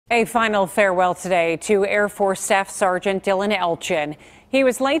A final farewell today to Air Force Staff Sergeant Dylan Elchin. He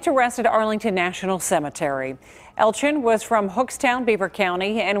was laid to rest at Arlington National Cemetery. Elchin was from Hookstown, Beaver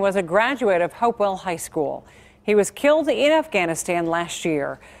County, and was a graduate of Hopewell High School. He was killed in Afghanistan last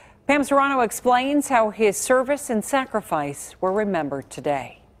year. Pam Surano explains how his service and sacrifice were remembered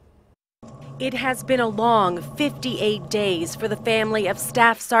today. It has been a long 58 days for the family of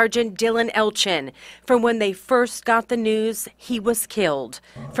Staff Sergeant Dylan Elchin from when they first got the news he was killed.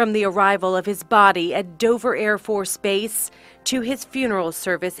 From the arrival of his body at Dover Air Force Base to his funeral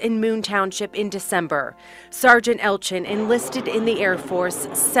service in Moon Township in December. Sergeant Elchin enlisted in the Air Force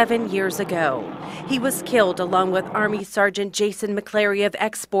 7 years ago. He was killed along with Army Sergeant Jason McClary of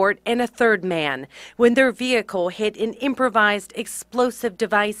Export and a third man when their vehicle hit an improvised explosive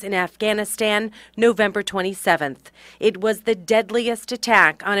device in Afghanistan November 27th. It was the deadliest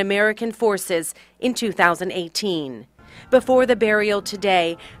attack on American forces in 2018. Before the burial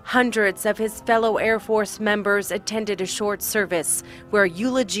today, hundreds of his fellow Air Force members attended a short service where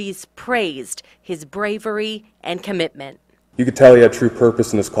eulogies praised his bravery and commitment. You could tell he had true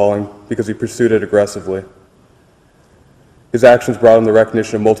purpose in his calling because he pursued it aggressively. His actions brought him the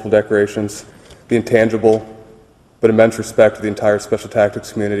recognition of multiple decorations, the intangible but immense respect of the entire Special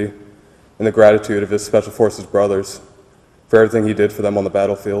Tactics community, and the gratitude of his Special Forces brothers for everything he did for them on the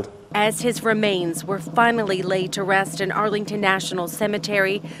battlefield. As his remains were finally laid to rest in Arlington National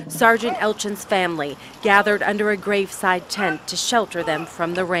Cemetery, Sergeant Elchin's family gathered under a graveside tent to shelter them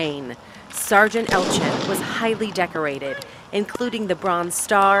from the rain. Sergeant Elchin was highly decorated, including the Bronze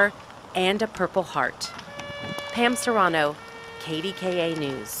Star and a Purple Heart. Pam Surano, KDKA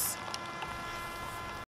News.